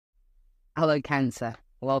Hello, Cancer.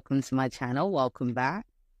 Welcome to my channel. Welcome back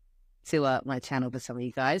to my channel for some of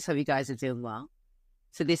you guys. Hope you guys are doing well.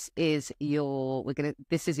 So this is your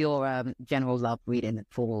general love reading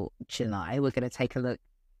for July. We're gonna take a look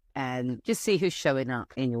and just see who's showing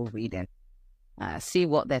up in your reading. See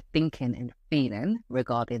what they're thinking and feeling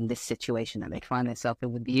regarding this situation that they find themselves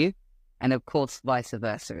in with you, and of course vice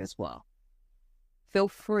versa as well. Feel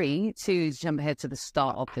free to jump ahead to the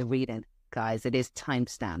start of the reading, guys. It is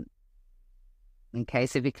timestamped. Okay,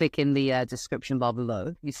 so if you click in the description bar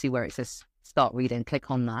below, you see where it says start reading,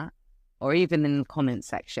 click on that. Or even in the comment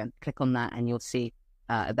section, click on that and you'll see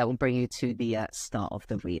that will bring you to the start of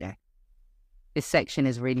the reading. This section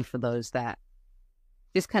is really for those that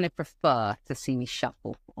just kind of prefer to see me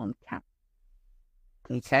shuffle on camera.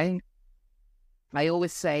 Okay? I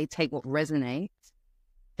always say take what resonates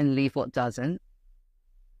and leave what doesn't.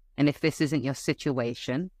 And if this isn't your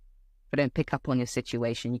situation, if I don't pick up on your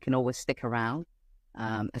situation, you can always stick around.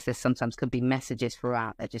 As there sometimes could be messages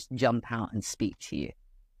throughout that just jump out and speak to you.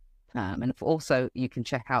 And also, you can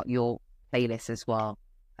check out your playlist as well,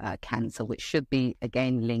 Cancer, which should be,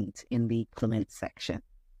 again, linked in the comment section.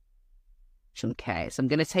 Okay, so I'm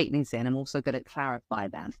going to take these in. I'm also going to clarify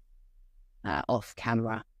them off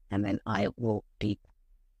camera, and then I will be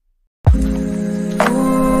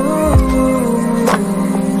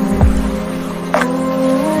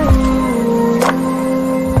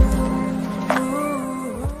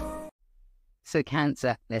So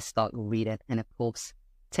Cancer, let's start reading. And of course,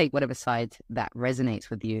 take whatever side that resonates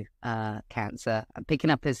with you, Cancer. I'm picking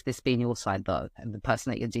up as this being your side though, and the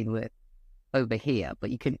person that you're dealing with over here, but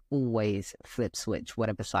you can always flip switch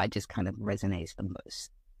whatever side just kind of resonates the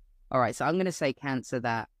most. All right, so I'm going to say, Cancer,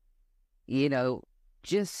 that,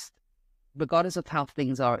 just regardless of how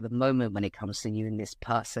things are at the moment when it comes to you and this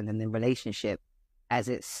person and the relationship as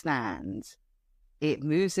it stands, it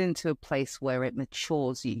moves into a place where it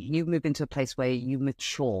matures. You move into a place where you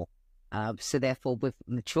mature. So therefore, with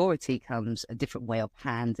maturity comes a different way of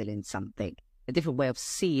handling something, a different way of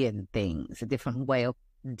seeing things, a different way of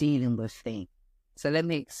dealing with things. So let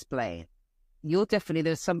me explain.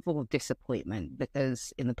 There's some form of disappointment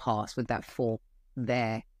because in the past with that four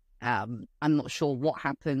there, I'm not sure what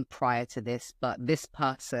happened prior to this, but this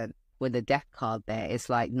person with the death card there is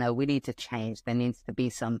like, no, we need to change. There needs to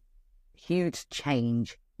be some huge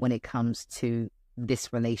change when it comes to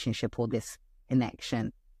this relationship or this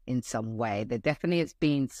connection in some way. There definitely has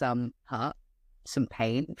been some hurt, some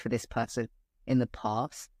pain for this person in the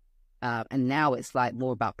past. And now it's like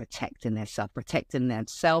more about protecting themselves, protecting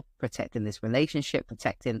this relationship,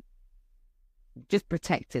 protective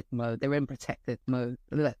mode. They're in protective mode.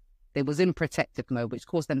 They was in protective mode, which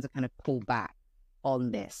caused them to kind of pull back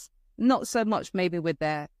on this. Not so much maybe with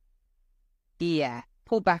their,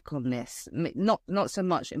 pull back on this, not so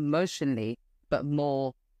much emotionally, but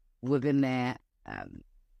more within their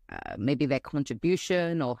maybe their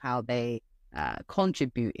contribution or how they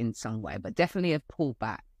contribute in some way, but definitely have pulled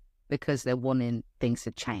back because they're wanting things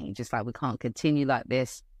to change. It's like, we can't continue like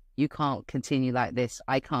this. You can't continue like this.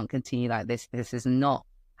 I can't continue like this. This is not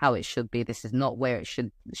how it should be. This is not where it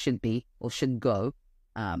should be or should go.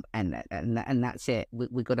 And that's it.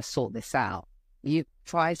 We've got to sort this out. You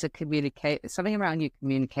try to communicate, something around you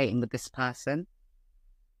communicating with this person,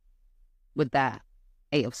 with that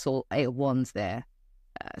eight of wands there.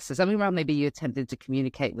 So something around maybe you attempted to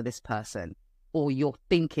communicate with this person, or you're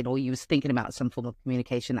thinking, or you was thinking about some form of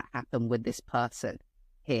communication that happened with this person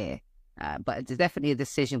here. But definitely a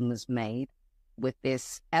decision was made with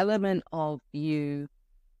this element of you.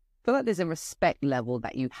 I feel like there's a respect level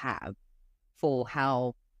that you have for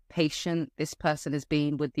how patient this person has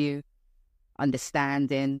been with you,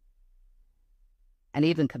 understanding, and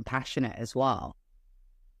even compassionate as well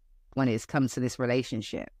when it comes to this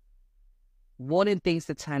relationship. Wanting things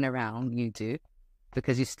to turn around, you do,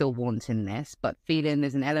 because you're still wanting this, but feeling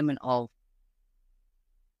there's an element of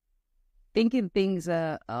thinking things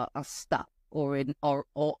are stuck or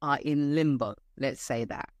are in limbo, let's say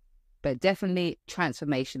that. But definitely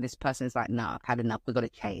transformation. This person is like, no, I've had enough. We've got to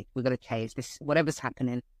change. We've got to change. This, whatever's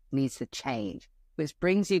happening needs to change. Which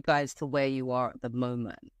brings you guys to where you are at the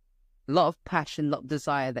moment. A lot of passion, a lot of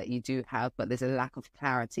desire that you do have, but there's a lack of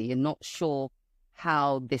clarity. You're not sure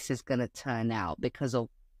how this is going to turn out because of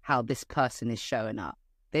how this person is showing up.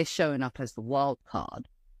 They're showing up as the wild card,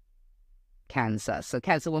 Cancer. So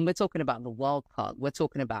Cancer, when we're talking about the wild card, we're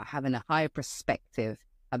talking about having a higher perspective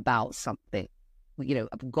about something.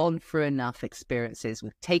 I've gone through enough experiences.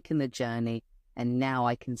 We've taken the journey, and now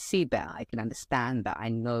I can see better. I can understand that. I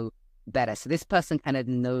know better. So this person kind of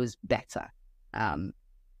knows better. And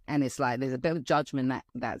it's like there's a bit of judgment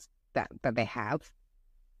that they have.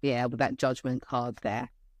 Yeah, with that Judgment card there.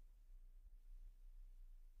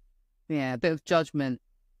 Yeah, a bit of judgment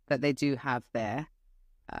that they do have there.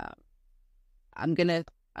 I'm gonna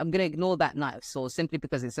ignore that Knight of Swords simply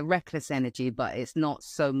because it's a reckless energy, but it's not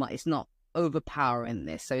so much. It's not overpowering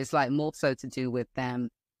this. So it's like more so to do with them,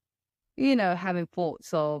 you know, having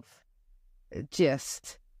thoughts of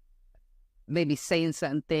just maybe saying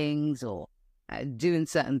certain things or doing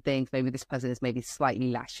certain things. Maybe this person is maybe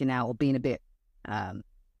slightly lashing out or being a bit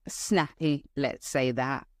snappy. Let's say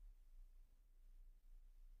that.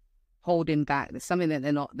 Holding back. There's something that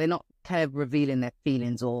they're not kind of revealing their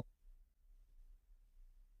feelings or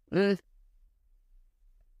how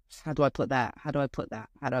do I put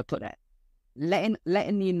that?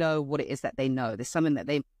 Letting you know what it is that they know. There's something that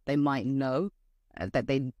they might know that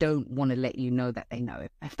they don't want to let you know that they know,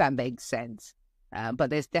 if that makes sense. But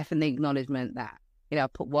there's definitely acknowledgement that, you know, I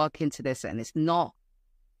put work into this and it's not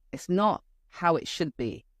how it should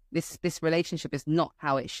be. This relationship is not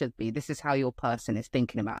how it should be. This is how your person is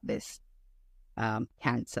thinking about this,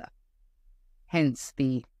 Cancer. Hence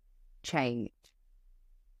the change.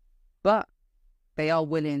 But they are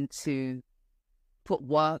willing to put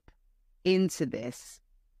work into this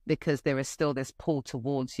because there is still this pull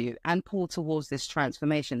towards you and pull towards this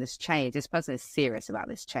transformation, this change. This person is serious about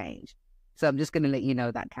this change. So I'm just going to let you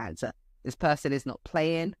know that, Cancer. This person is not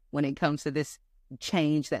playing when it comes to this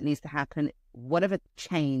change that needs to happen. Whatever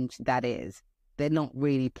change that is, they're not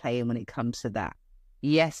really playing when it comes to that.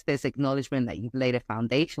 Yes, there's acknowledgement that you've laid a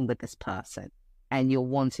foundation with this person and you're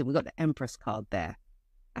wanting, we've got the Empress card there.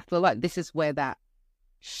 I feel like this is where that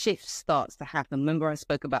shift starts to happen. Remember I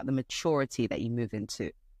spoke about the maturity that you move into.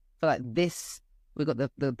 I feel like this, we've got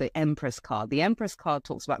the Empress card. The Empress card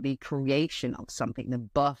talks about the creation of something, the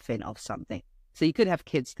birthing of something. So you could have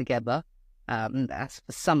kids together. That's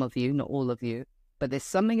for some of you, not all of you. But there's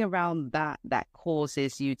something around that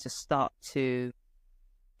causes you to start to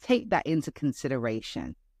take that into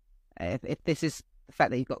consideration. If this is the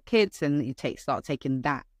fact that you've got kids, and you start taking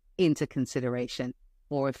that into consideration.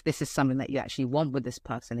 Or if this is something that you actually want with this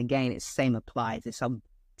person, again, it's same applies. It's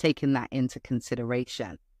taking that into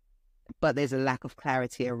consideration. But there's a lack of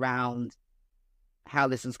clarity around how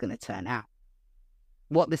this is going to turn out.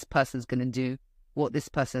 What this person's going to do, what this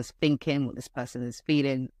person's thinking, what this person is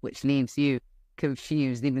feeling, which leaves you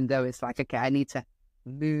confused, even though it's like, okay, I need to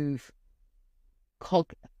move.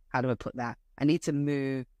 How do I put that? I need to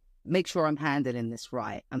move, make sure I'm handling this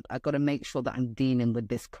right. I've got to make sure that I'm dealing with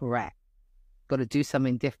this correct. Got to do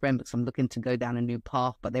something different because I'm looking to go down a new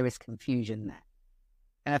path, but there is confusion there.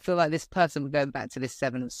 And I feel like this person, going back to this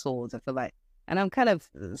Seven of Swords, I feel like, and I'm kind of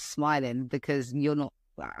smiling because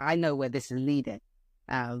I know where this is leading.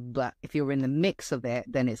 But if you're in the mix of it,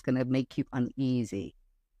 then it's going to make you uneasy.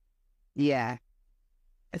 Yeah.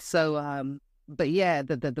 So, but yeah,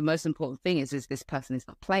 the most important thing is this person is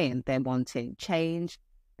not playing. They're wanting change.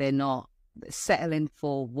 They're not settling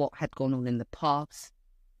for what had gone on in the past.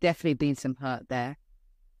 Definitely been some hurt there.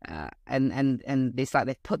 And it's like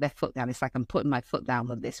they've put their foot down. It's like I'm putting my foot down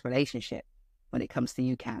with this relationship when it comes to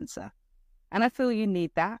you, Cancer. And I feel you need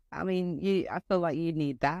that. I mean, I feel like you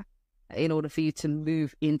need that in order for you to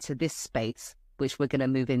move into this space, which we're going to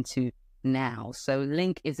move into now. So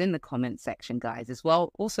link is in the comment section, guys, as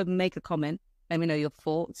well. Also make a comment. Let me know your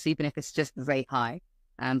thoughts, even if it's just to say hi.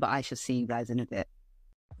 But I shall see you guys in a bit.